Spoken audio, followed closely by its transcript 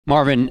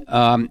Marvin,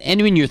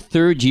 entering your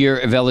third year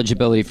of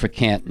eligibility for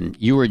Canton,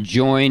 you were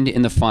joined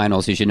in the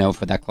finals, as you know,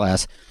 for that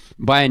class,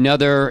 by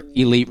another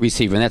elite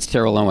receiver, and that's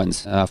Terrell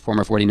Owens,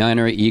 former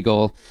 49er,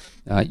 Eagle,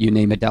 you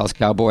name it, Dallas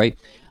Cowboy.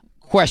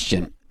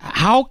 Question,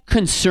 how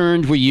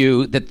concerned were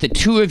you that the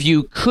two of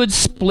you could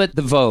split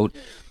the vote,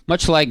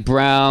 much like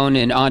Brown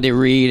and Andre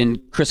Reed and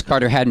Chris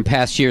Carter had in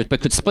past years, but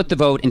could split the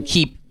vote and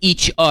keep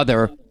each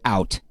other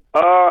out?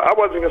 I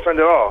wasn't concerned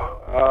at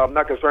all. I'm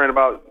not concerned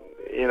about,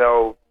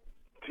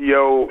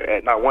 T.O.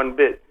 at not one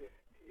bit.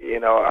 I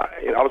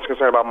was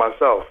concerned about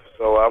myself,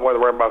 so I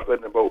wasn't worried about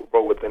splitting the vote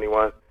with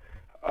anyone.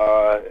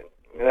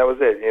 And that was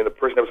it. The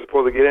person that was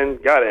supposed to get in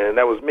got in, and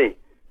that was me.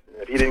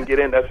 If he didn't get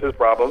in, that's his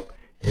problem.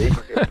 He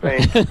can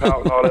complain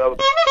about all the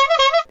other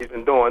he's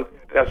been doing.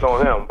 That's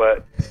on him.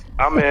 But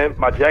I'm in.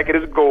 My jacket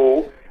is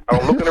gold. I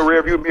don't look in the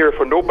rearview mirror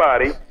for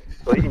nobody,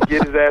 so he can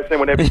get his ass in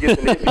whenever he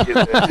gets in. If he gets in.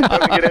 If he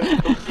doesn't get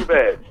in, it's too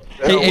bad.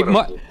 Hey,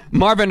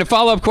 Marvin, a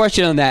follow-up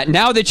question on that.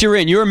 Now that you're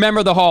in, you're a member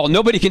of the Hall.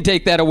 Nobody can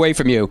take that away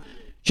from you.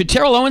 Should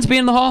Terrell Owens be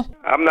in the Hall?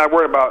 I'm not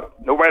worried about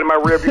nobody in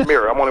my rearview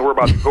mirror. I'm only worried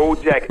about the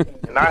gold jacket.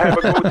 And I have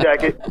a gold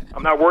jacket.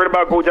 I'm not worried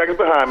about gold jackets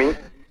behind me.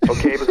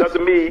 Okay, if it's up to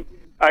me,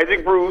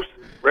 Isaac Bruce,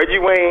 Reggie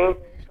Wayne,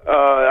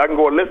 I can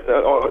go list,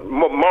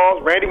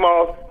 Moss, Randy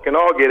Moss can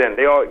all get in.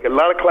 They all get a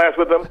lot of class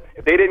with them.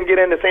 If they didn't get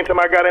in the same time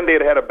I got in,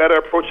 they'd have had a better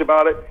approach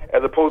about it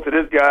as opposed to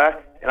this guy.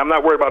 And I'm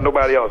not worried about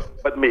nobody else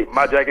but me.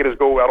 My jacket is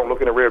gold. I don't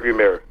look in the rearview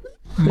mirror.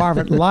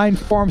 Marvin, line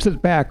forms his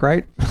back,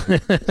 right?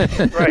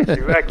 Right,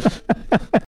 exactly.